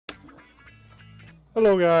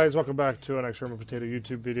Hello guys, welcome back to an Extra Potato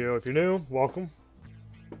YouTube video. If you're new, welcome.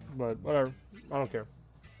 But whatever, I don't care.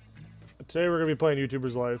 Today we're going to be playing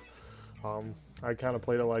YouTuber's Life. I kind of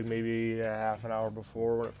played it like maybe a half an hour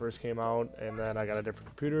before when it first came out, and then I got a different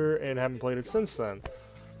computer and haven't played it since then.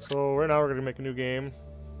 So right now we're going to make a new game.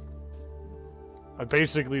 I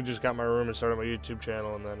basically just got my room and started my YouTube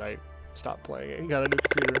channel, and then I stopped playing it and got a new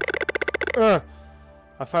computer.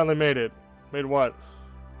 I finally made it. Made what?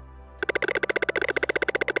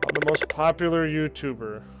 I'm the most popular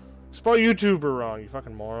YouTuber. Spell YouTuber wrong, you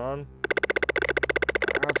fucking moron.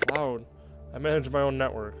 That's loud. I manage my own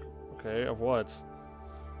network. Okay, of what? It's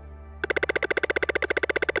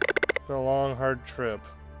been a long, hard trip.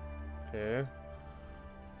 Okay.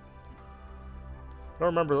 I don't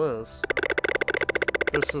remember this.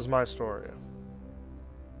 This is my story.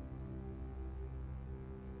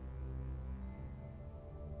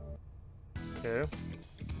 Okay.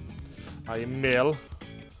 I am male.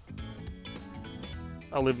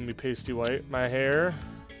 I live in me pasty white. My hair.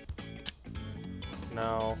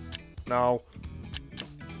 No. No.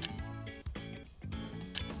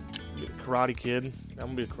 Be a karate kid. I'm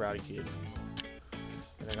gonna be a karate kid.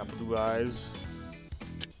 And I got blue eyes.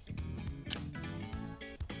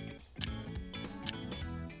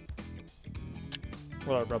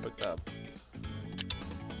 Well, I rub like that.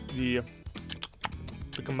 Yeah.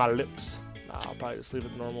 Look at my lips. Nah, I'll probably just leave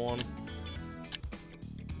it the normal one.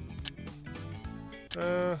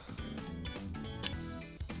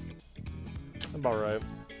 About right.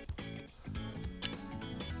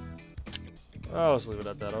 I'll just leave it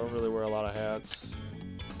at that. I don't really wear a lot of hats.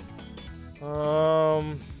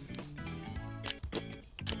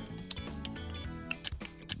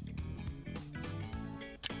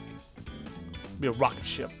 Be a rocket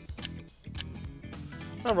ship.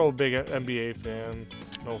 I'm a real big NBA fan.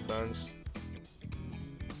 No offense.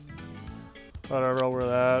 Whatever, I'll wear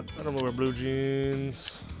that. I don't wear blue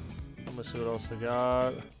jeans. I'm gonna see what else I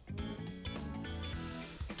got.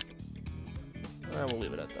 And we'll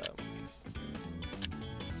leave it at that.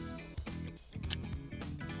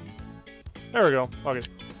 There we go. Okay.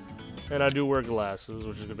 And I do wear glasses,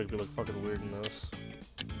 which is gonna make me look fucking weird in this.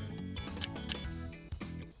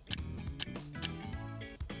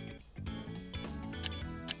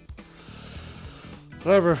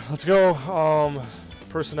 Whatever, let's go.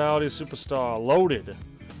 Personality superstar. Loaded.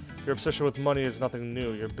 Your obsession with money is nothing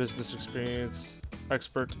new. Your business experience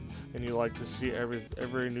expert, and you like to see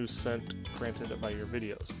every new cent granted by your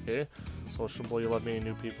videos. Okay. Sociable. You love meeting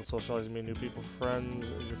new people. Socializing, meeting new people.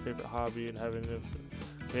 Friends is your favorite hobby, and having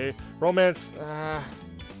okay. Romance.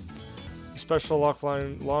 Special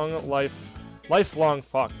lifelong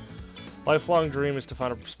dream is to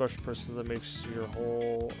find a special person that makes you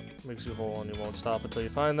whole, and you won't stop until you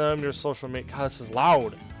find them. Your social mate. God, this is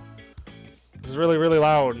loud. This is really, really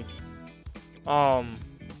loud.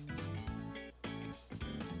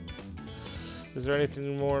 Is there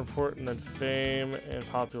anything more important than fame and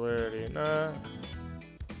popularity? Nah.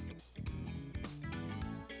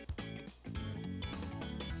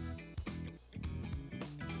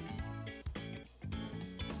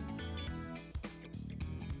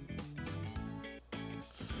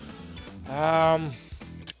 I'm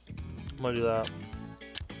gonna do that.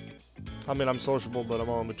 I mean, I'm sociable, but I'm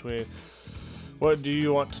all in between. What do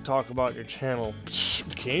you want to talk about your channel?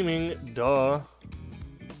 Psh, gaming, duh.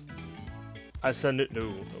 I send it. No.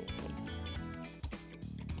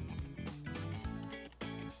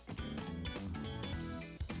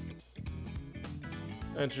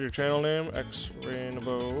 Enter your channel name, X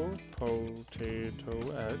Rainbow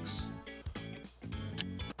Potato X.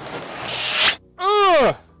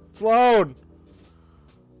 Ugh! It's loud!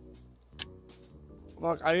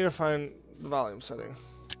 Look, I need to find the volume setting.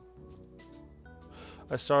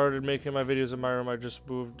 I started making my videos in my room. I just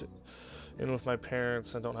moved in with my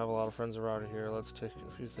parents. I don't have a lot of friends around here. Let's take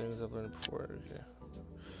a few things I've learned before. Okay.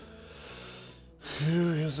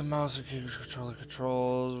 Use the mouse and key to control the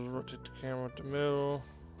controls. Rotate the camera to the middle.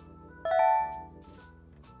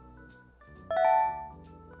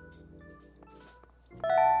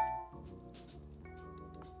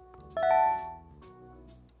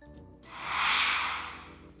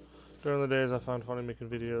 During the days I found funny making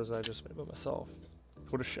videos I just made by myself.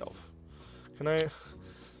 Go to shelf. Can I?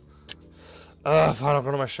 Fine, I'll go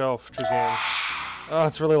to my shelf. Choose game. Oh,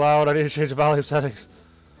 it's really loud. I need to change the volume settings.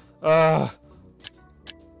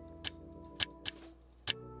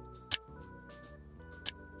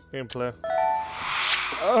 Gameplay.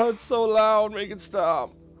 Oh, it's so loud. Make it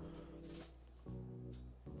stop.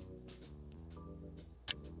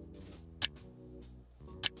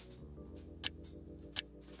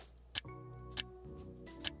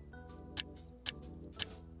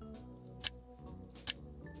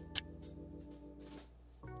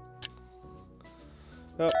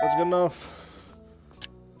 Yep, that's good enough.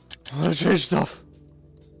 I want to change stuff.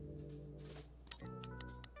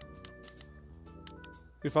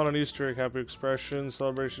 We found an Easter egg. Happy expression.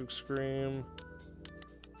 Celebration scream.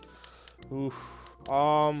 Oof.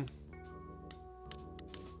 I'll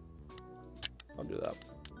do that.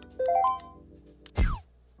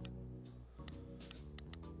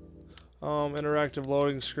 Interactive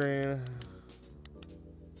loading screen.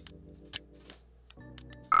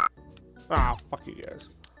 Ah, fuck you guys.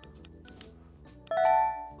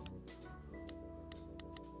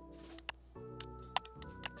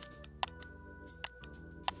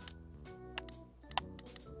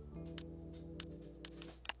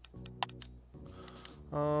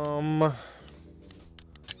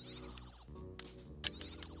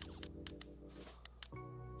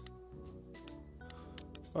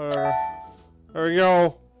 There we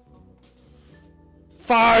go.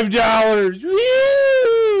 $5.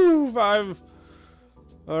 Woo! 5.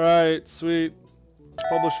 Alright, sweet.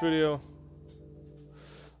 Publish video.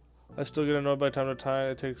 I still get annoyed by time to time.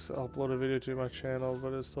 It takes to upload a video to my channel,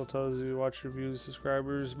 but it still tells you watch reviews,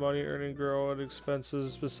 subscribers, money earning, grow, and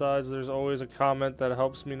expenses. Besides, there's always a comment that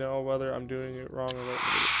helps me know whether I'm doing it wrong or right.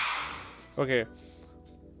 Okay.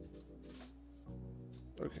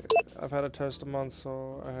 Okay, I've had a test a month,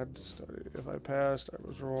 so I had to study. If I passed, I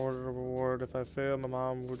was rewarded a reward. If I failed, my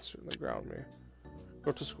mom would certainly ground me.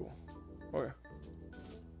 Go to school. Okay.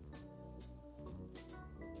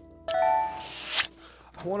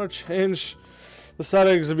 I want to change the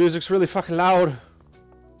settings. The music's really fucking loud.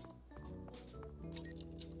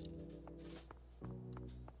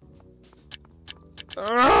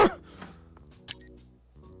 Ah!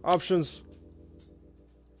 Options.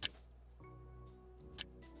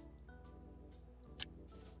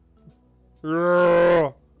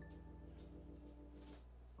 We'll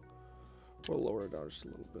lower it down just a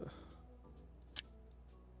little bit.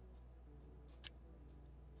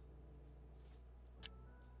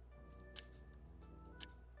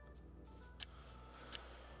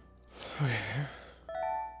 Okay.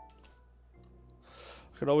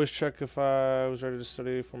 I could always check if I was ready to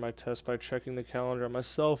study for my test by checking the calendar on my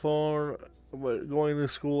cell phone. But going to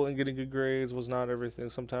school and getting good grades was not everything.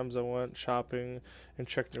 Sometimes I went shopping and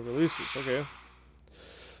checked new releases. Okay.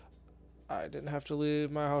 I didn't have to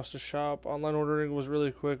leave my house to shop. Online ordering was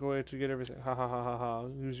really quick way to get everything. Ha ha ha ha ha.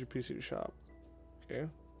 Use your PC to shop. Okay.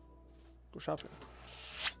 Go shopping.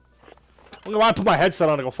 I don't know why I put my headset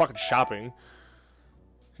on to go fucking shopping.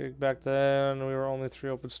 Okay, back then we were only 3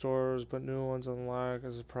 open stores, but new ones unlocked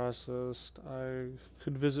as it processed. I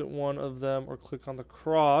could visit one of them or click on the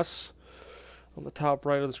cross on the top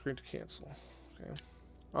right of the screen to cancel. Okay.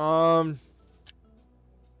 No.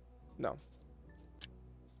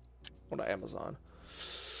 Go to Amazon.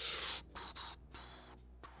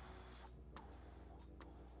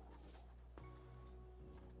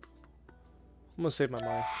 I'm gonna save my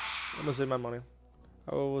money.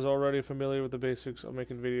 I was already familiar with the basics of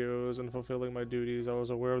making videos and fulfilling my duties. I was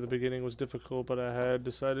aware the beginning was difficult, but I had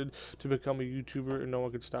decided to become a YouTuber and no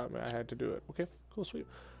one could stop me. I had to do it. Okay, cool, sweet.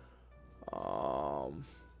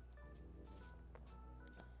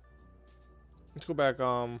 Let's go back.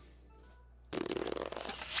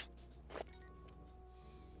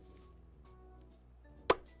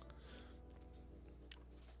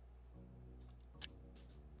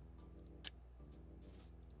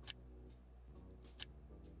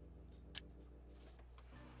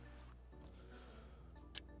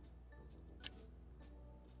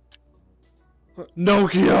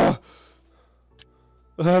 Nokia!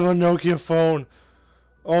 I have a Nokia phone.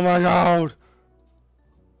 Oh my god.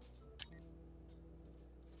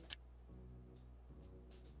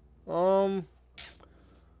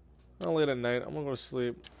 Not late at night. I'm gonna go to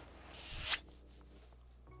sleep.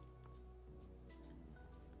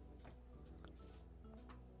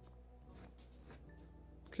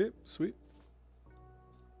 Okay, sweet.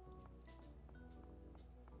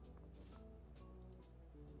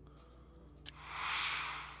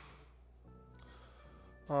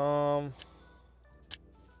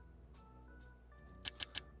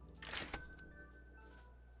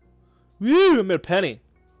 Woo! I made a penny.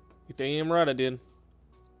 You damn right I did.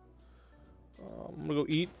 I'm gonna go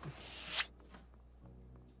eat.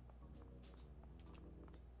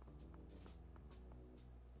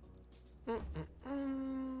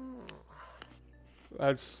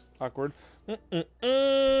 That's awkward. Buy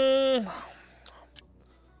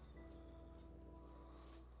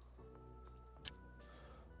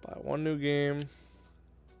one new game.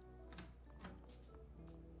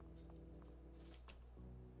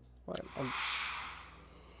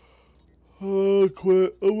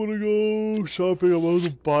 Quit. I wanna go shopping. I wanna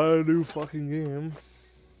buy a new fucking game.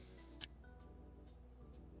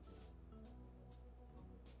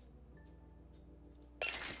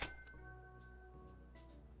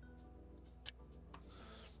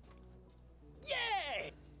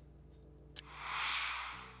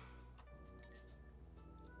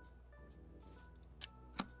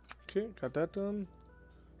 Okay, got that done.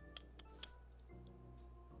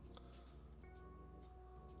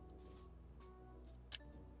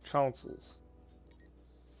 Councils.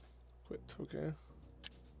 Quit, okay.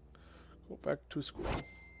 Go back to school.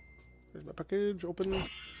 Here's my package, open.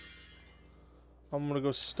 I'm gonna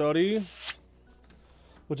go study.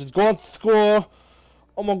 Which is going to school.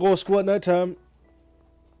 I'm gonna go to school at nighttime.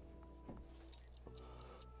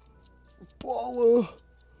 Baller.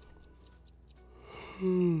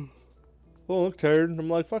 Oh, I look tired. I'm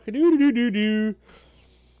like, fucking do.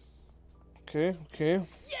 Okay, okay.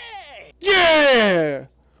 Yeah! Yeah!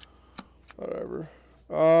 Whatever.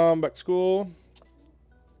 Back to school.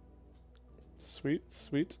 Sweet,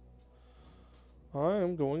 sweet. I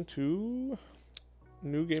am going to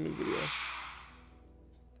new gaming video.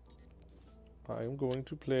 I am going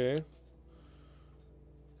to play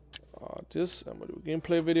this. I'm gonna do a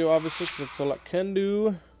gameplay video, obviously, because that's all I can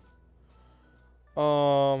do.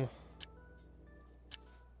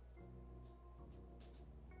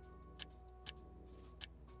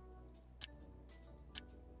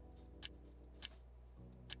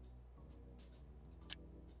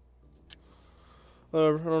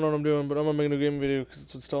 Whatever, I don't know what I'm doing, but I'm gonna make a new game video because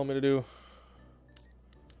it's what's telling me to do.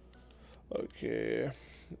 Okay.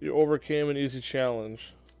 You overcame an easy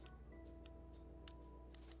challenge.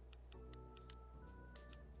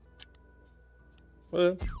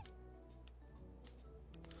 What?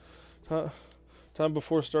 Time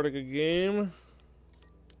before starting a game.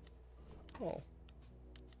 Oh.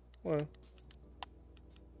 What?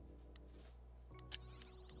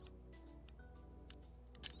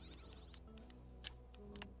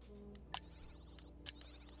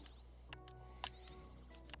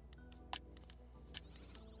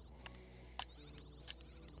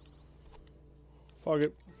 Fuck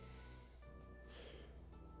it.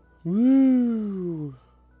 Woo!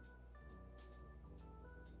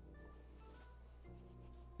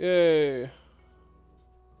 Yay!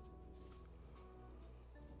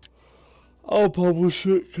 I'll publish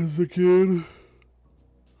it because I can.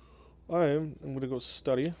 I'm gonna go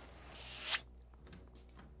study.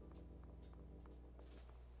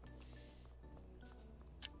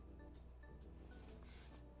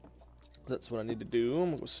 That's what I need to do.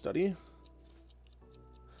 I'm gonna go study.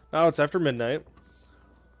 Now it's after midnight.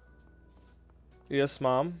 Yes,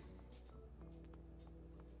 Mom.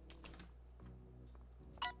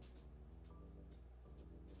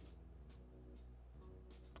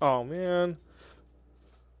 Oh, man.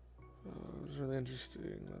 It's really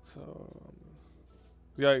interesting. That's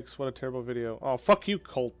yikes, what a terrible video. Oh, fuck you,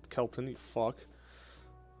 Kelton, you fuck.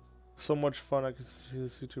 So much fun. I could see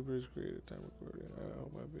this YouTuber is great at time recording. I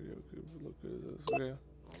hope my video could look good as this. Okay.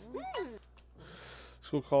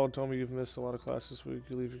 School called and told me you've missed a lot of classes this week.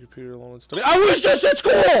 You leave your computer alone and study. I was just at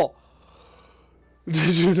school!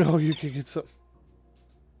 Did you know you could get some...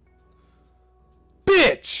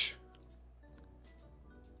 Bitch!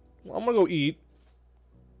 Well, I'm gonna go eat.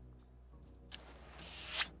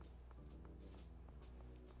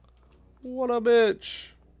 What a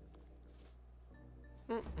bitch.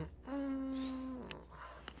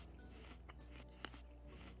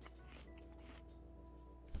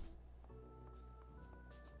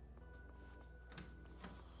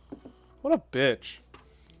 What a bitch.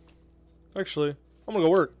 Actually, I'm gonna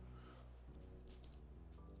go work.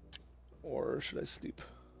 Or should I sleep?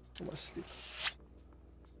 I'm gonna sleep.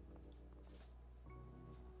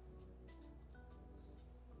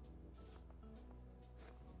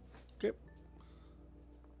 Okay.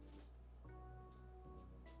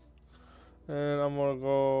 And I'm gonna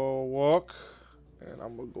go walk. And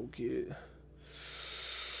I'm gonna go get...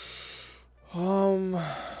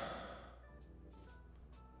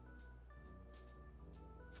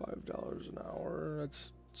 $5 an hour.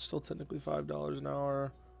 That's still technically $5 an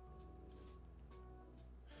hour.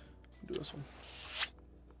 Do this one.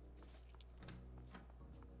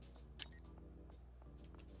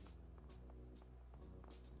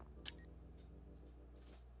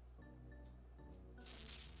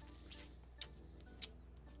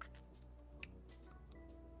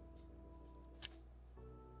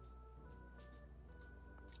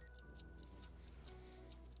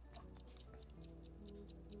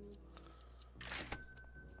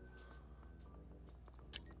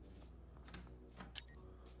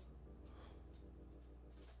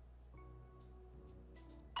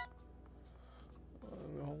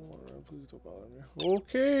 Please don't bother me.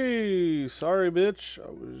 Okay, sorry, bitch. I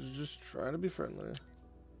was just trying to be friendly.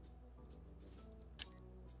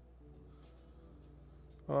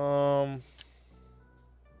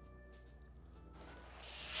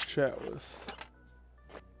 Chat with.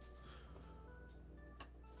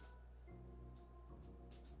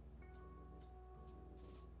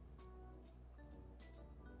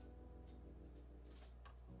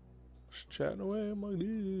 Just chatting away. I'm like,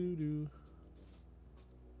 doo.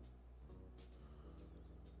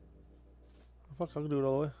 Fuck, I can do it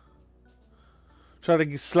all the way. Try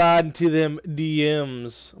to slide into them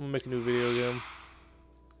DMs. I'm gonna make a new video again.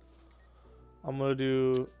 I'm gonna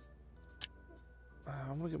do.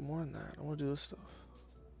 I'm gonna get more than that. I wanna do this stuff.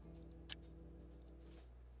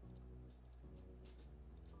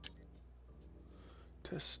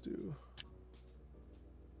 Test due.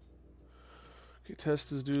 Okay,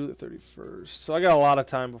 test is due the 31st. So I got a lot of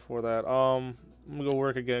time before that. I'm gonna go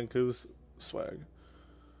work again because swag.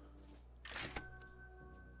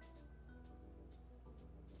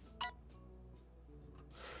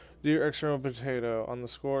 Dear External Potato, on the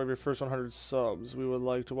score of your first 100 subs, we would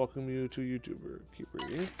like to welcome you to YouTuber. Keep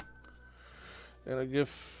reading. And a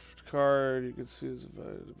gift card you can see is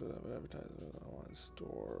advertisement on the online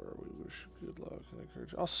store. We wish you good luck and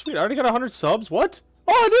encourage. Oh, sweet. I already got 100 subs? What?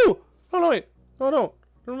 Oh, I do! Oh, no, wait. Oh, no.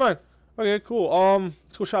 Never mind. Okay, cool.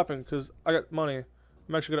 Let's go shopping because I got money.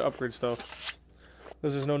 I'm actually going to upgrade stuff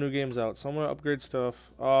because there's no new games out. So I'm going to upgrade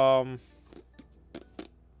stuff.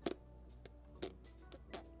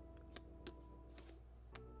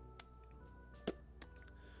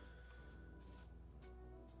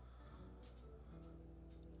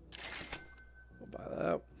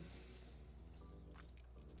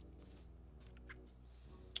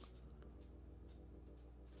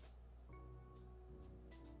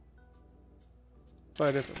 Buy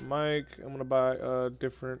a different mic. I'm gonna buy a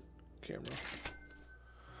different camera.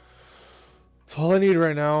 That's all I need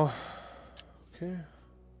right now. Okay. I'm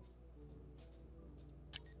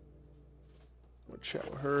gonna chat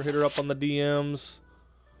with her, hit her up on the DMs.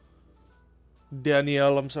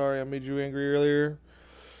 Danielle, I'm sorry I made you angry earlier.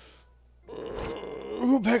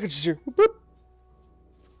 Package is here.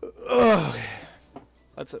 Okay.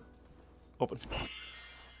 That's it. Open.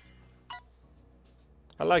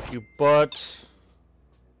 I like you, but...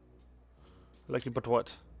 I like you, but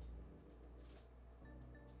what?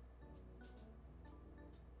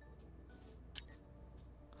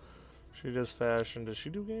 She does fashion. Does she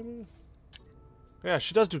do gaming? Yeah,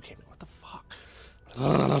 she does do gaming. What the fuck?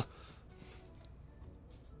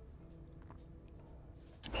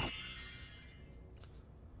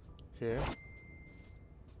 Okay.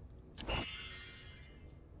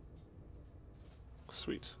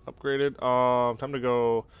 Sweet. Upgraded. Time to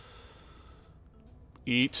go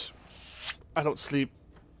eat. I don't sleep.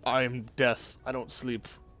 I am death. I don't sleep.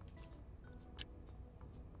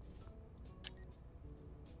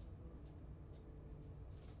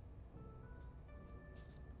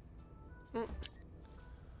 This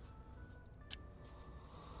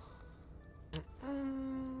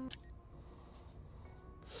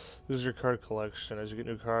is your card collection. As you get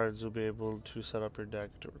new cards, you'll be able to set up your deck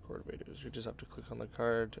to record videos. You just have to click on the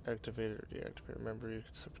card to activate it or deactivate it. Remember, you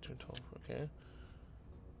can set between 12. Okay.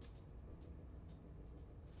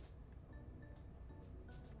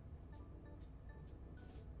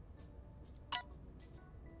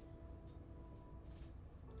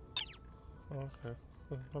 Okay.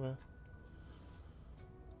 Okay.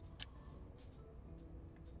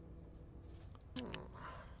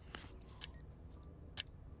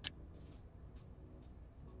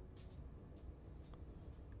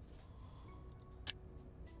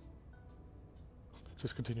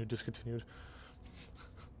 Discontinued.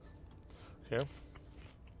 Okay.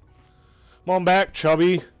 Come on back,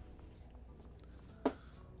 chubby.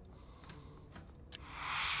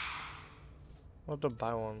 I'll have to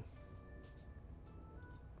buy one.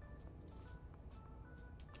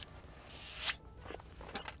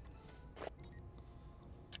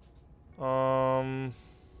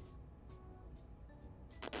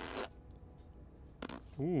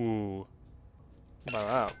 Ooh. How about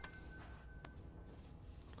that?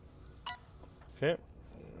 Okay.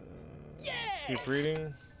 Keep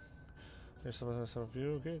reading. There's some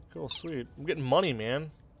view. Okay, cool, sweet. I'm getting money,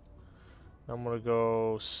 man. I'm gonna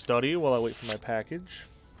go study while I wait for my package.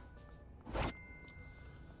 Okay,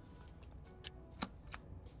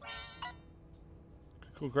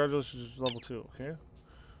 cool, congratulations, level 2, okay?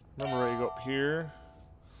 Remember, right, you go up here.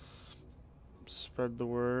 Spread the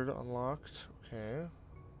word, unlocked, okay.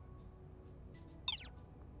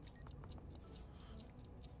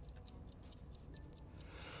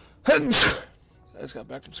 I just got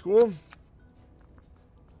back from school.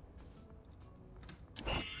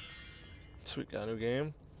 Sweet, got a new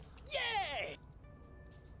game. Yay!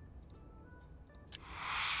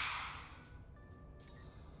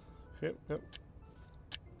 Okay, yep.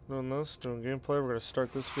 Doing this, doing gameplay. We're gonna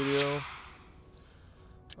start this video.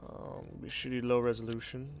 Be shitty low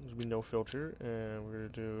resolution. There's gonna be no filter, and we're gonna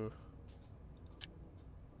do.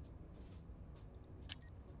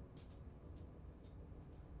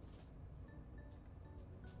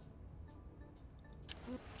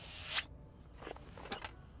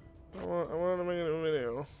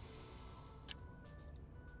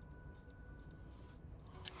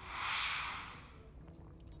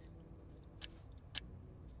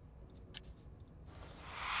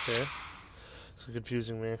 Okay. It's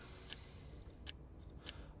confusing me. I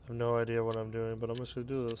have no idea what I'm doing, but I'm just gonna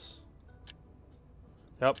do this.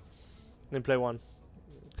 Yep. Then play one.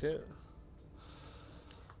 Okay.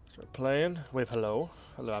 Start playing. Wave hello.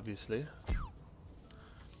 Hello, obviously.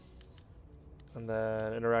 And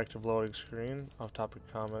then interactive loading screen. Off-topic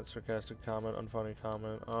comment, sarcastic comment, unfunny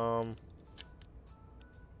comment.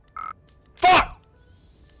 Fuck!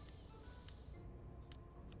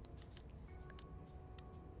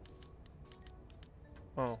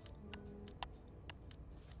 Oh.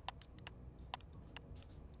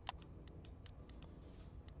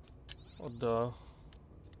 Oh, duh.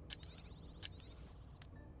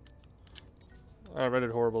 I read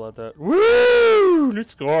it horrible at that. Woo! New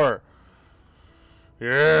score!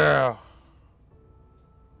 Yeah!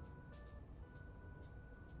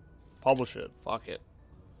 Publish it. Fuck it.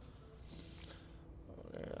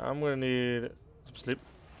 Okay, I'm gonna need some sleep.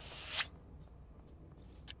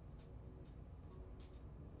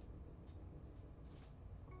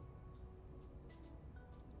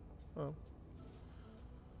 Oh.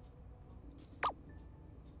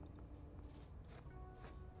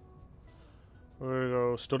 We're gonna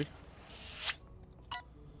go study.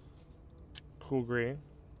 Cool green.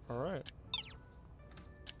 Alright.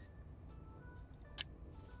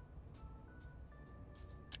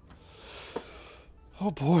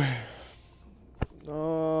 Oh boy.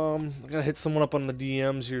 I gotta hit someone up on the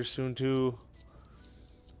DMs here soon too.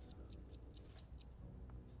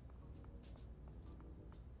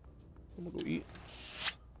 I'm gonna go eat.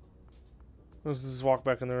 Let's just walk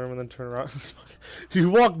back in the room and then turn around.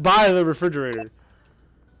 You walk by the refrigerator.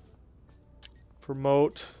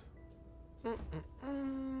 Promote.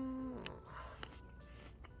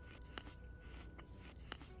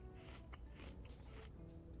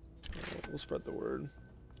 We'll spread the word.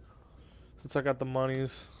 Since I got the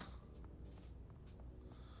monies.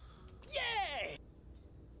 Yay!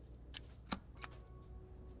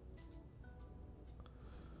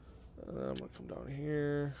 And then I'm gonna come down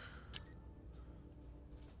here.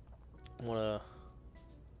 I wanna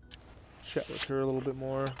chat with her a little bit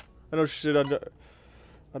more. I know she said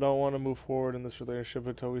I don't want to move forward in this relationship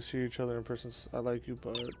until we see each other in person. I like you,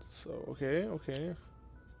 but so okay.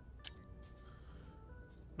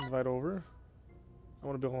 Invite over. I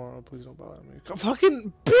want to be alone. Please don't bother me.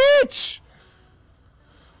 Fucking bitch!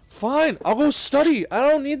 Fine, I'll go study. I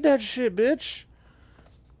don't need that shit, bitch.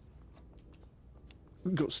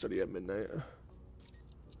 Go study at midnight.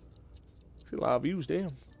 See a lot of views,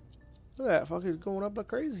 damn. Look at that, fucking going up like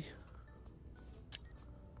crazy.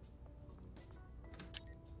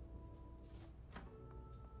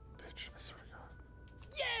 Bitch, I swear to God.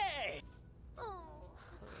 Yay!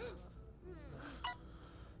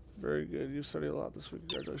 Very good. You studied a lot this week.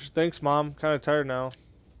 Congratulations. Thanks, Mom. Kind of tired now.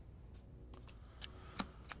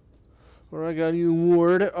 Where I got a new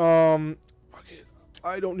award. Okay.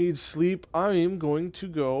 I don't need sleep. I am going to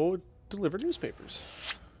go deliver newspapers.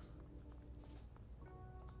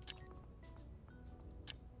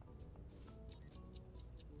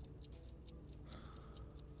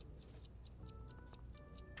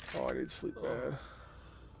 Oh, I need sleep bad.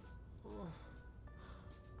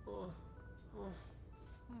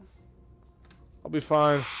 I'll be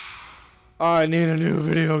fine. I need a new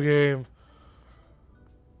video game.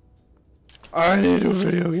 I need a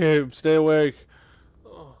video game. Stay awake.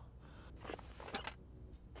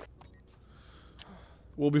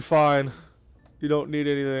 We'll be fine. You don't need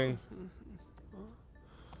anything.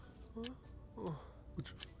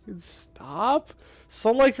 Stop.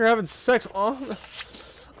 Sound like you're having sex on.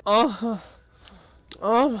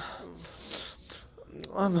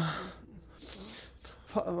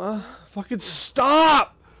 Fucking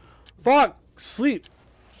stop! Fuck! Sleep!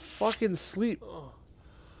 Fucking sleep!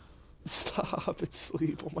 Stop! It's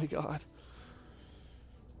sleep! Oh my god!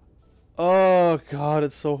 Oh god!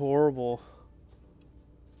 It's so horrible.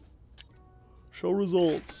 Show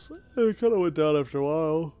results. It kind of went down after a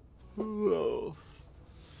while. All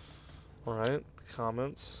right,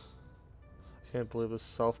 comments. I can't believe this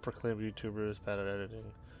self-proclaimed YouTuber is bad at editing.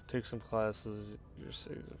 Take some classes. You're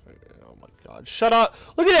safe. Oh my god. Shut up!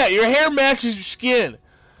 Look at that! Your hair matches your skin!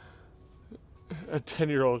 A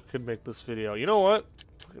 10-year-old could make this video. You know what?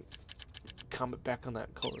 Fucking comment back on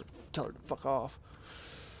that color. Tell her to fuck off.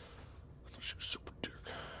 I thought she was super dick.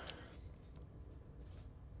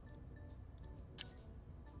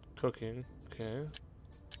 Cooking. Okay.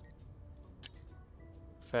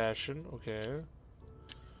 Fashion. Okay.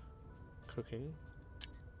 Cooking.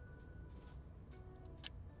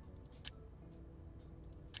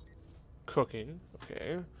 Cooking.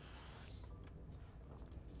 Okay.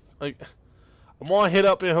 Like, I want to hit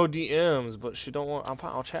up in her DMs, but she don't want. I'm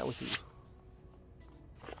fine. I'll chat with you.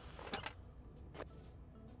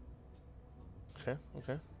 Okay.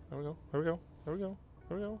 Okay. There we go. There we go. There we go.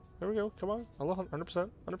 There we go. There we go. Come on. I love 100%.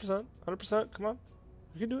 100%. 100%. Come on.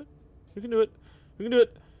 You can do it. You can do it. You can do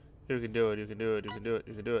it. You can do it. You can do it. You can do it.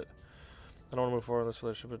 You can do it. I don't want to move forward in this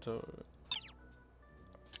relationship until.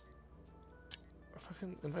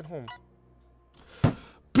 Fucking invite home.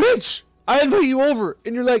 Bitch! I invite you over,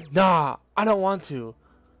 and you're like, nah, I don't want to.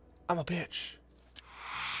 I'm a bitch.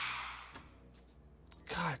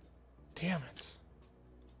 God damn it.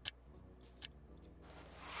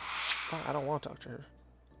 Fine, I don't want to talk to her.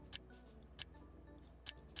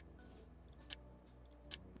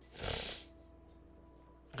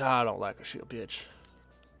 God, I don't like her. She a bitch.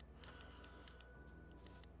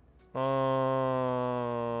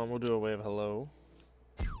 We'll do a wave hello.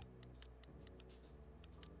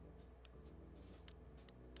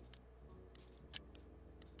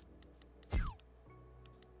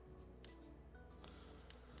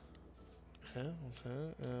 Okay,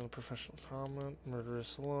 okay. Professional comment,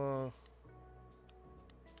 murderous law.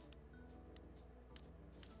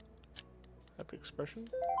 Happy expression.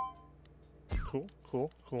 Cool,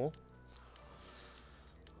 cool, cool.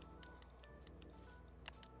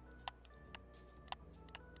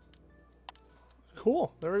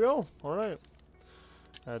 Cool, there we go. Alright.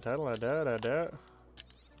 Add title, add that, add that.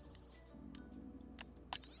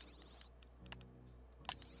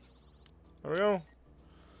 There we go.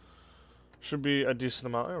 Should be a decent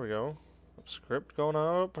amount. There we go. Script going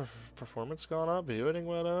up, performance going up, video editing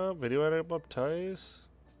went up, video editing up twice.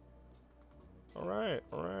 Alright,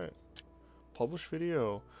 alright. Publish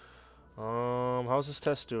video. How's this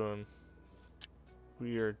test doing?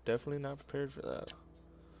 We are definitely not prepared for that.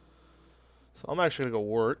 So I'm actually gonna go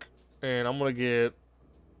work, and I'm gonna get.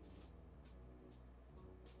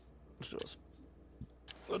 Let's do this.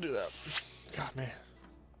 I'll do that. God, man.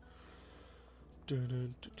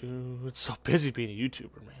 It's so busy being a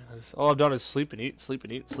YouTuber, man. All I've done is sleep and eat, sleep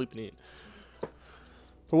and eat, sleep and eat.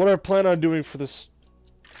 But what I plan on doing for this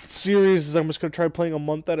series is I'm just gonna try playing a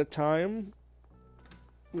month at a time,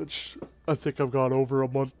 which I think I've gone over a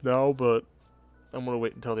month now, but I'm gonna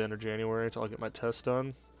wait until the end of January until I get my test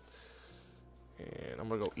done. And I'm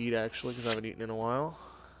gonna go eat actually because I haven't eaten in a while.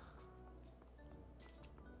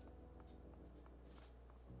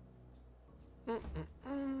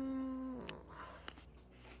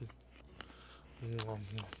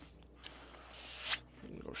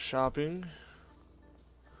 Go shopping.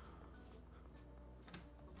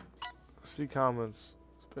 See comments.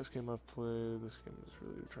 It's the best game I've played. This game is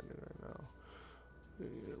really trending right now.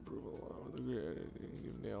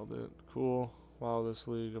 You nailed it. Cool. Wow, this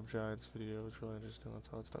League of Giants video is really interesting. That's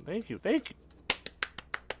how it's done. Thank you. Thank you.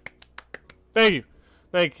 Thank you.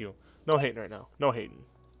 Thank you. No hating right now. No hating.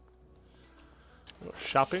 Go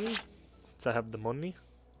shopping. Since I have the money.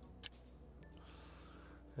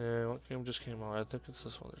 And what game just came out? I think it's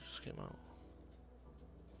this one that just came out.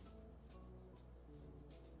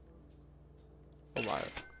 We'll buy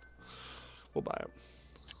it. We'll buy it.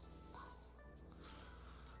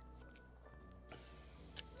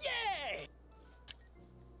 Yay!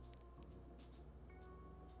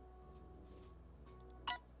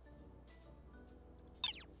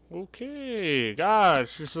 Okay.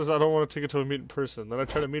 Gosh, she says I don't want to take it to a meet in person. Then I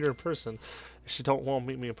try to meet her in person. She don't want to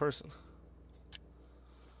meet me in person.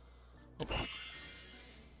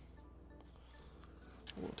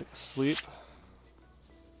 We'll take a sleep.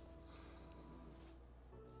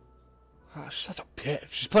 Oh, she's such a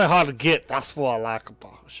bitch. She's playing hard to get. That's what I like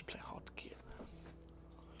about her. She's playing hard to get.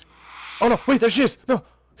 Oh no! Wait, there she is! No!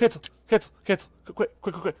 Cancel! Cancel! Cancel! Quick!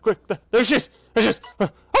 Quick! Quick! Quick! There she is! There she is! I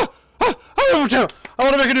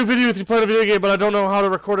want to make a new video with you playing a video game, but I don't know how to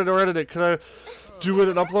record it or edit it. Can I do it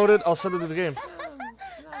and upload it? I'll send it to the game.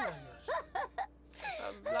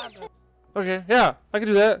 Okay, yeah, I can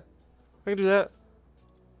do that. I can do that.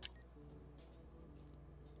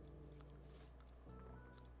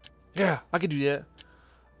 Yeah, I can do that.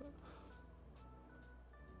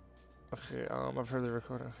 Okay, I've heard the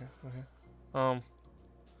recorder. Okay, okay. I'm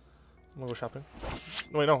gonna go shopping.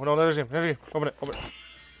 Wait, no, there's the game. There's the game. Open it, open it.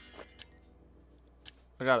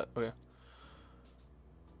 I got it. Okay.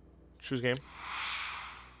 Choose game.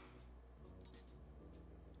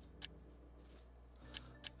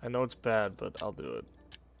 I know it's bad, but I'll do it.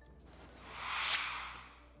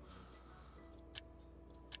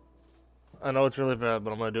 I know it's really bad,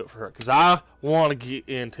 but I'm gonna do it for her because I want to get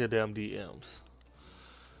into them DMs.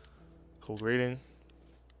 Cool greeting.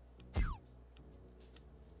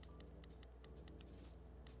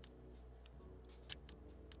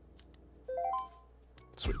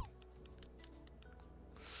 Sweet.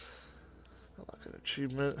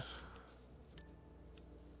 Achievement.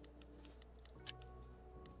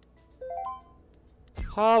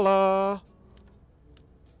 Holla.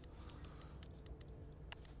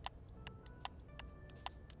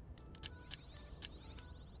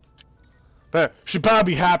 But she better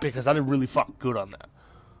be happy because I did really fucking good on that.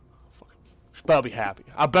 She better be happy.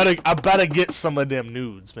 I better get some of them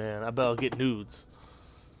nudes, man. I better get nudes.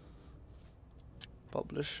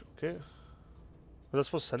 Publish. Okay. Was I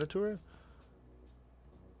supposed to send it to her?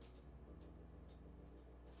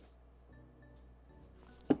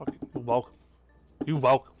 Fuck, you're welcome. You're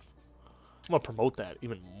welcome. I'm gonna promote that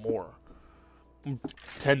even more.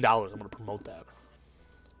 $10. I'm gonna promote that.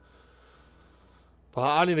 But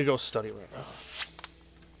I need to go study right now.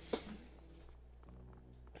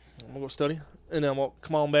 I'm gonna go study, and then I'm gonna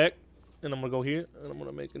come on back, and I'm gonna go here, and I'm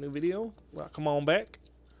gonna make a new video. Well, come on back.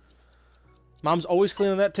 Mom's always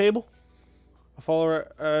cleaning that table. A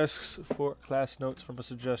follower asks for class notes from a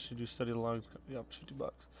suggestion you studied along. Yeah,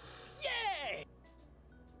 $50. Yay!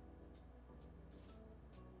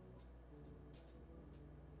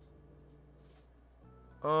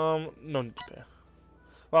 No need to pay.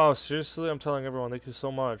 Wow, seriously? I'm telling everyone, thank you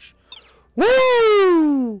so much.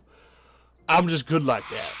 Woo! I'm just good like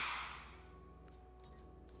that.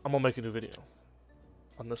 I'm gonna make a new video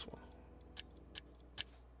on this one.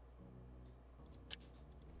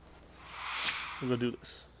 We're gonna do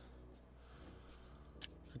this.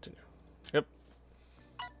 Continue. Yep.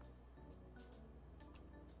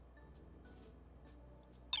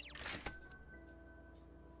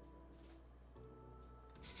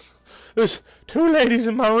 There's 2 ladies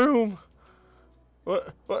in my room.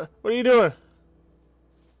 What are you doing?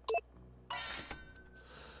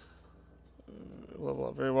 Level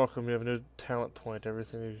up. Very welcome. You have a new talent point.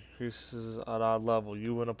 Everything increases at odd level.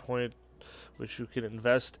 You win a point which you can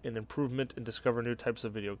invest in improvement and discover new types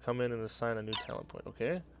of video. Come in and assign a new talent point.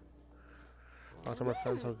 Okay. I'll tell my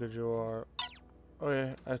friends how good you are.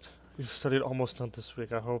 Okay. You've studied almost done this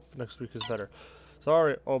week. I hope next week is better.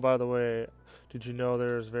 Sorry. Oh, by the way, did you know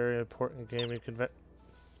there's very important gaming convention?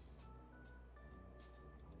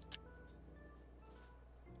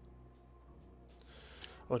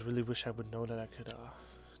 I would really wish I would know that I could,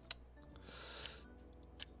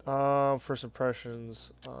 first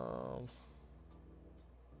impressions, I'm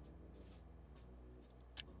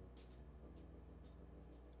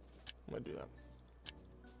gonna do that.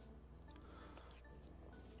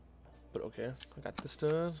 But okay, I got this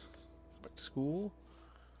done. Go back to school.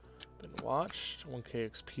 Been watched. 1K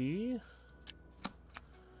XP.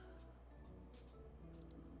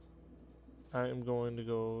 I am going to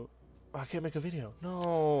go. Oh, I can't make a video.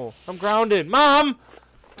 No, I'm grounded. Mom!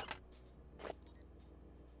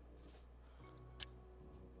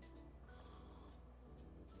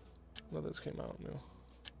 No, this came out new.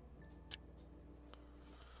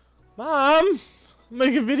 Mom! I'm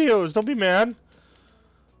making videos. Don't be mad. I'm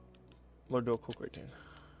gonna do a cool greeting.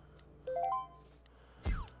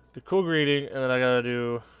 The cool greeting, and then I gotta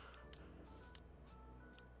do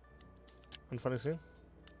unfunny scene.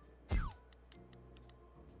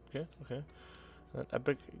 Okay, okay. And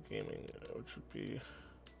Epic Gaming, which would be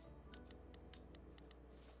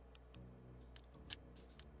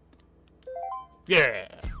yeah.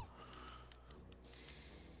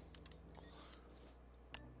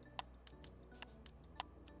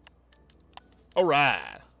 All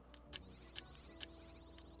right.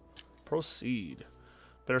 Proceed.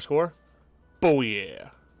 Better score? Oh yeah.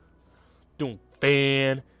 Doing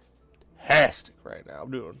fantastic right now.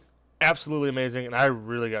 I'm doing absolutely amazing, and I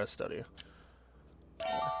really gotta study.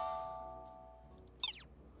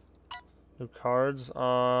 New cards.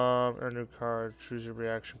 Or new card. Choose your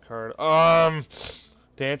reaction card.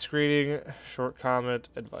 Dance greeting, short comment,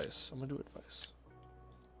 advice. I'm gonna do advice.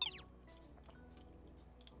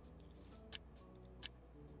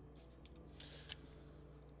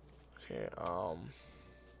 Okay,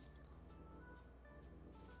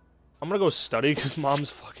 I'm gonna go study because Mom's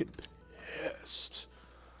fucking pissed.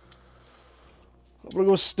 I'm gonna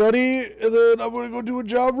go study, and then I'm gonna go do a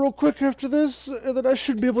job real quick after this, and then I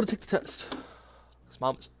should be able to take the test. Because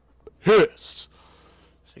Mom's pissed.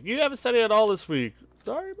 She's like, you haven't studied at all this week.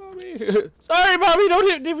 Sorry, Mommy. Sorry, Mommy,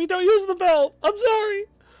 don't use the belt. I'm sorry.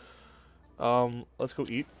 Let's go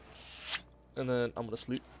eat. And then I'm gonna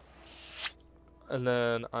sleep. And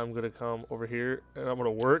then I'm gonna come over here, and I'm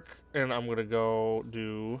gonna work, and I'm gonna go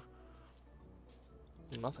do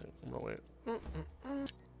nothing. I'm gonna wait.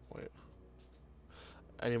 Wait.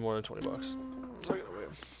 I need more than $20. So I gotta wait.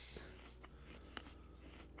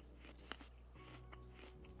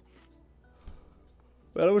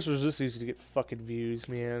 Man, I wish it was this easy to get fucking views,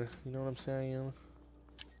 man. You know what I'm saying?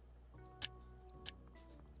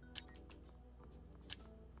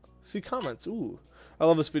 See comments. Ooh. I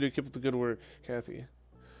love this video. Keep up the good work, Kathy.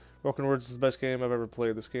 Broken Words is the best game I've ever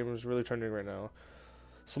played. This game is really trending right now.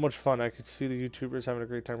 So much fun. I could see the YouTubers having a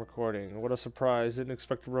great time recording. What a surprise. Didn't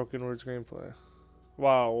expect a Broken Words gameplay.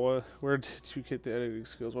 Wow. Where did you get the editing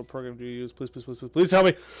skills? What program do you use? Please, please, please, please, please tell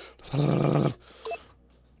me.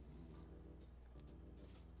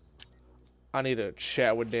 I need to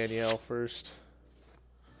chat with Danielle first.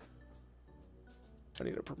 I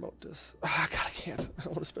need to promote this. Ah, God, I can't. I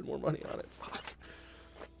want to spend more money on it. Fuck.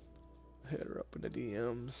 Hit her up in the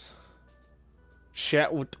DMs.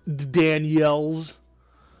 Chat with the Danielles.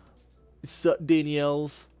 It's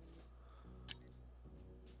Danielles.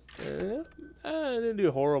 I didn't do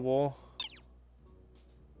horrible.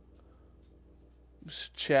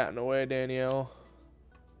 Just chatting away, Danielle.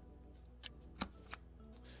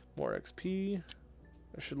 More XP.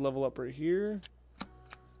 I should level up right here.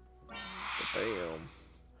 Bam.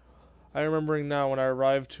 I'm remembering now when I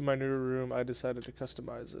arrived to my new room, I decided to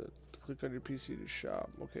customize it. Click on your PC to shop.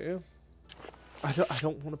 Okay. I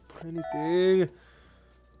don't want to buy anything.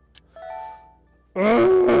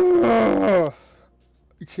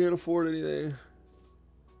 I can't afford anything.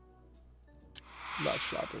 I'm not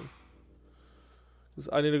shopping. 'Cause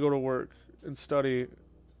I need to go to work and study.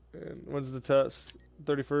 And when's the test?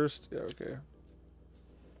 31st? Yeah, okay.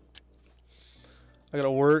 I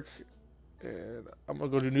gotta work. And I'm gonna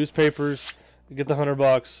go do newspapers, get the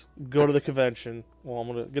 $100, go to the convention. Well, I'm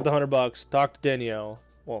gonna get the $100, talk to Danielle.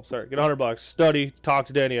 Well, sorry, get $100, study, talk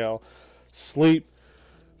to Danielle, sleep.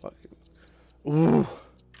 Fucking, ooh.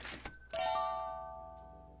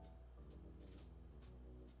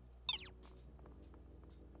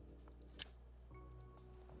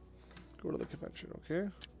 Go to the convention, okay?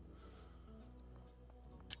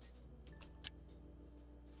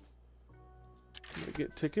 I'm gonna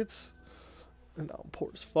get tickets. And I'm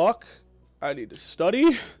poor as fuck. I need to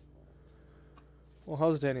study. Well,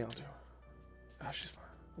 how's Danielle doing? Ah, she's fine.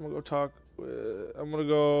 I'm gonna go talk with... I'm gonna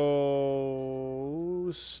go...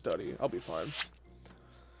 study. I'll be fine.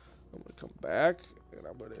 I'm gonna come back. And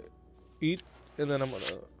I'm gonna eat. And then I'm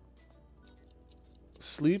gonna...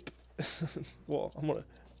 sleep. Well, I'm gonna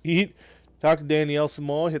eat. Talk to Danielle some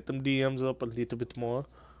more. Hit them DMs up a little bit more.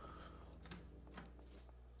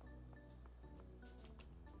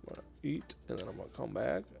 Eat, and then I'm gonna come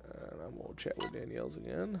back and I'm gonna chat with Danielle's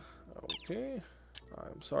again. Okay.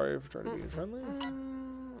 I'm sorry for trying to be friendly.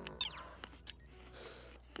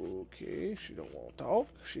 Okay, she don't want to talk.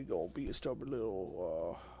 She gonna be a stubborn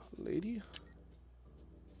little lady.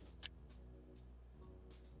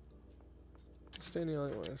 It's Danielle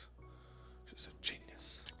anyways. She's a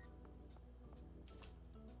genius.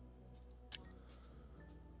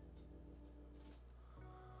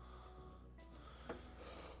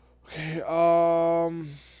 Okay, no,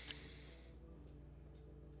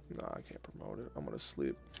 I can't promote it. I'm gonna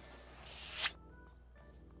sleep.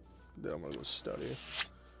 Then I'm gonna go study.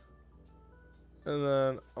 And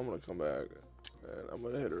then I'm gonna come back and I'm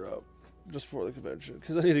gonna hit her up just before the convention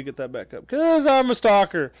because I need to get that back up because I'm a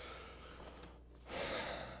stalker.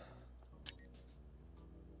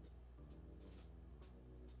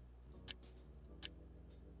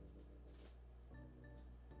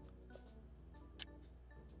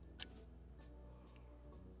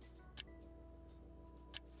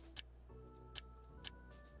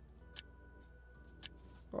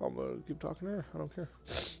 I'm gonna keep talking to her. I don't care.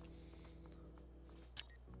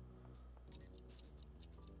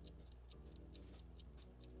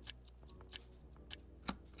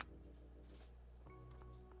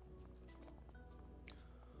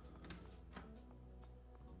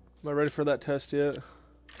 Am I ready for that test yet?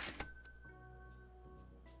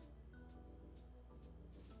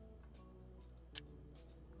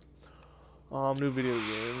 New video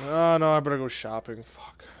game. Oh no, I better go shopping.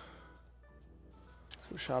 Fuck. Let's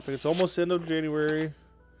go shopping. It's almost the end of January.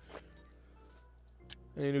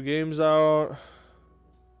 Any new games out?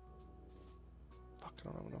 Fuck, I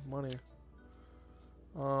don't have enough money.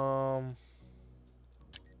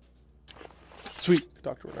 Sweet.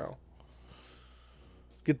 Talk to her now.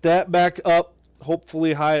 Get that back up.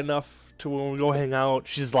 Hopefully high enough to when we go hang out.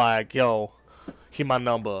 She's like, yo, here's my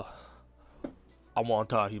number. I want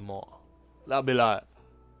to talk to you more. And I'll be like,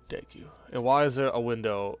 thank you. And why is there a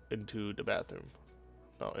window into the bathroom?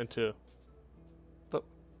 No, into... What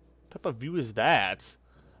type of view is that?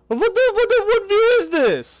 What view is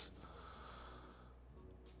this?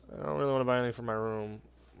 I don't really want to buy anything for my room.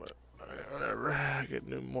 But whatever.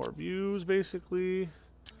 Get more views, basically.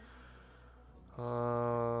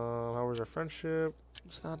 How was our friendship?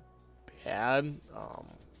 It's not bad.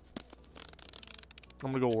 I'm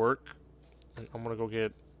gonna go work. And I'm gonna go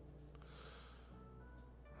get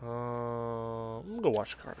I'm gonna go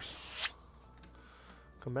watch cars.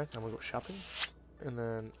 Come back. I'm gonna go shopping, and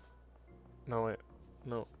then. No wait.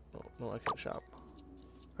 No. I can't shop.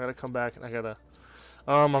 I gotta come back and I gotta.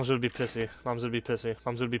 Oh, Mom's gonna be pissy. Mom's gonna be pissy.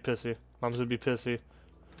 Mom's gonna be pissy. Mom's gonna be pissy.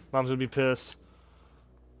 Mom's gonna be pissed.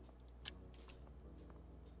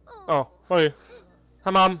 Oh, okay.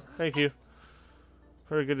 Hi, Mom. Thank you.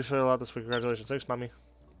 Very good to show you a lot this week. Congratulations. Thanks, Mommy.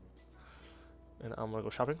 And I'm gonna go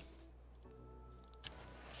shopping.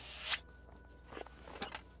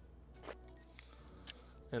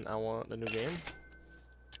 And I want a new game.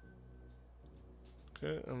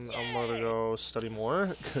 Okay, and I'm gonna go study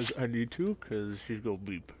more, because I need to, because she's gonna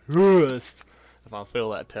be pissed if I fail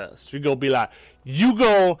that test. She's gonna be like, you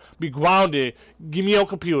go be grounded, give me your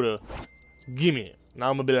computer, give me it. Now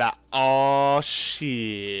I'm gonna be like, oh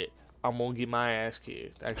shit, I'm gonna get my ass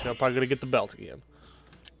kicked. Actually, I'm probably gonna get the belt again.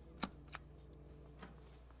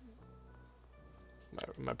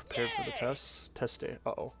 Am I prepared for the test? Test day,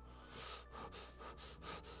 uh-oh.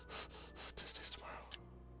 Test day's tomorrow.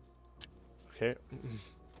 Okay.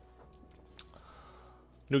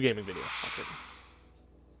 New gaming video. Fuck it.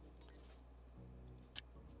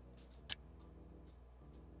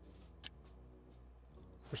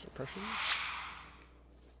 First impressions.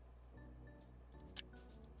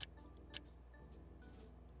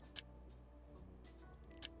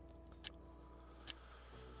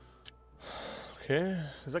 Okay.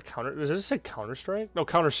 Is that counter? Does this say Counter Strike? No,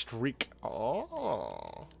 Counter Streak.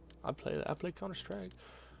 Oh, I play that. I play Counter Strike.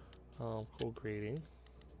 Cool greeting.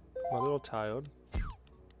 I'm a little tired.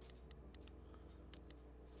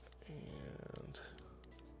 And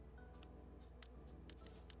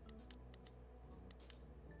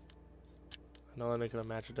I know that ain't gonna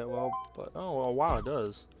match it that well, but oh wow, it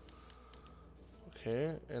does.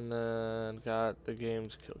 Okay, and then got the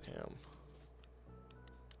game's kill cam.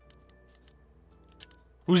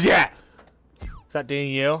 Who's that? Is that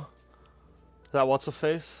Danielle? Is that what's a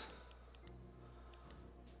face?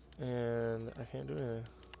 And I can't do anything.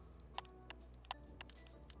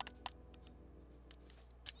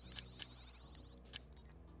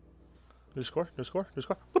 New score, new score, new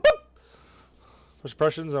score. Boop, boop. First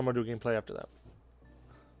impressions, I'm gonna do gameplay after that.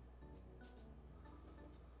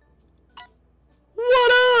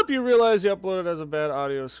 What up? You realize you uploaded as a bad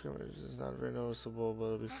audio scrimmage. It's not very noticeable, but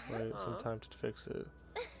it'll be quite some time to fix it.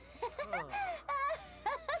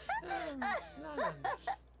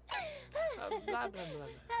 Blah, blah,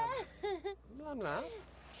 blah, blah, blah.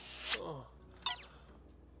 Oh.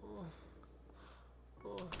 Oh.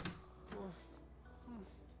 Oh. Oh.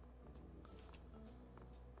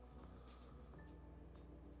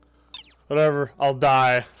 Whatever, I'll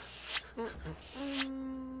die.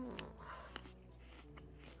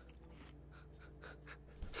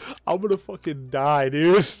 I'm gonna fucking die,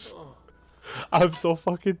 dude. I'm so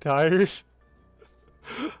fucking tired.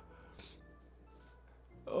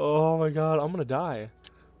 Oh my god, I'm gonna die.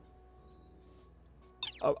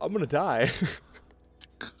 I'm gonna die.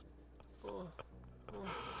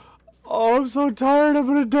 Oh, I'm so tired, I'm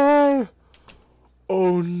gonna die.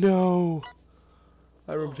 Oh no.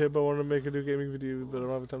 I remember Tape, I wanted to make a new gaming video, but I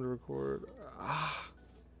don't have time to record.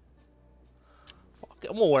 Fuck it,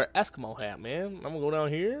 I'm gonna wear an Eskimo hat, man. I'm gonna go down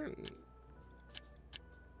here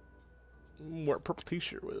and wear a purple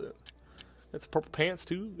t-shirt with it. That's purple pants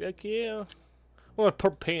too. Heck yeah. I want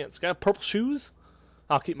purple pants. Got purple shoes?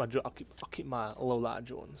 I'll keep my I'll keep my low light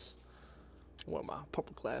Jordans. Wear my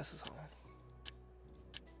purple glasses on.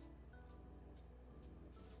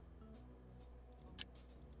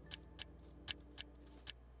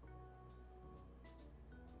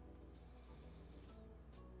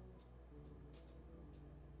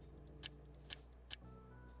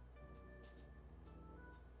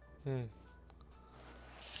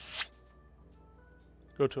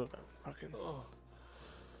 Go to it. Fucking.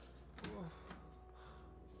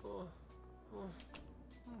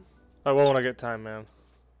 I will when I get time, man.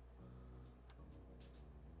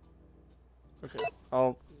 Okay,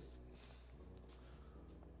 I'll.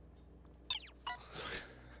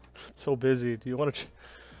 So busy. Do you want to?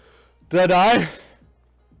 Did I die?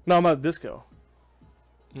 No, I'm at disco.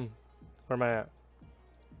 Where am I at?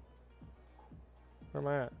 Where am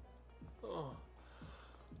I at?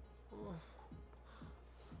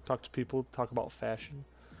 Talk to people. Talk about fashion.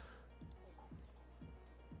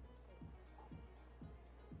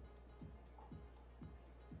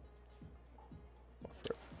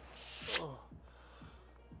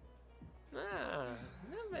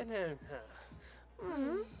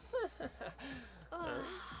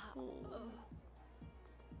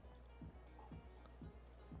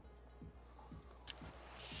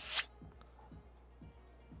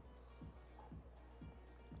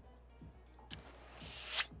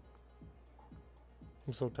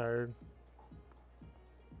 I'm so tired.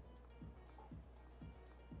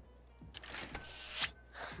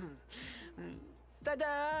 Ta-da!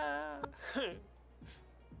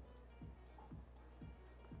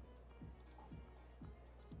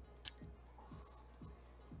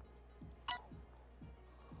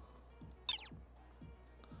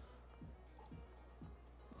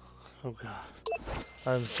 Oh god.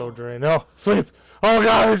 I'm so drained. No! Sleep! Oh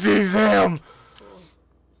god, it's the exam!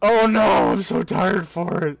 Oh no! I'm so tired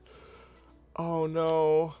for it! Oh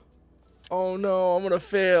no. Oh no, I'm gonna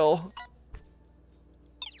fail.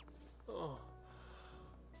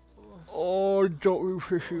 Oh, don't be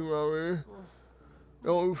fishy, mommy.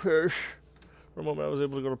 Don't be fish. For a moment, I was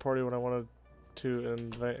able to go to a party when I wanted to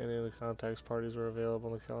invite any of the contacts. Parties were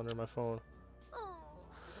available on the calendar on my phone.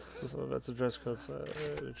 So some events and dress codes,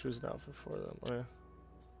 choose an outfit for them. Okay.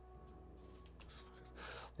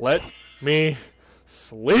 Let me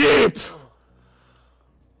sleep!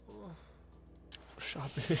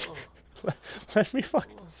 Shopping. Let me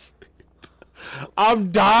fucking sleep.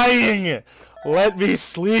 I'm dying! Let me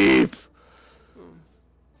sleep!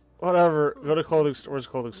 Whatever. Go to clothing store. Where's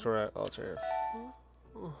the clothing store at? Oh, it's right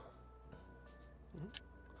here.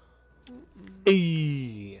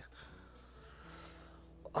 Eee.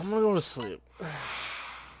 I'm gonna go to sleep.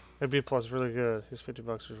 B plus really good. Here's $50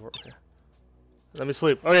 for work. Okay. Let me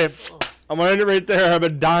sleep. Okay. I'm gonna end it right there. I've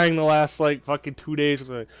been dying the last like fucking 2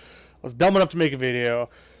 days. I was dumb enough to make a video.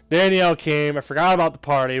 Danielle came. I forgot about the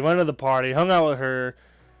party. Went to the party. Hung out with her.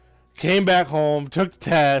 Came back home. Took the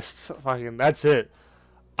test. Fucking. That's it.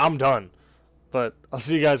 I'm done. But I'll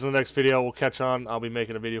see you guys in the next video. We'll catch on. I'll be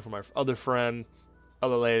making a video for my other friend,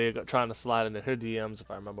 other lady, trying to slide into her DMs if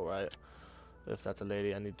I remember right. If that's a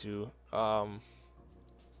lady, I need to let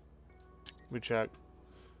me check.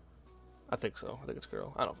 I think so. I think it's a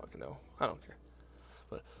girl. I don't fucking know. I don't care.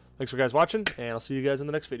 But thanks for guys watching, and I'll see you guys in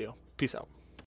the next video. Peace out.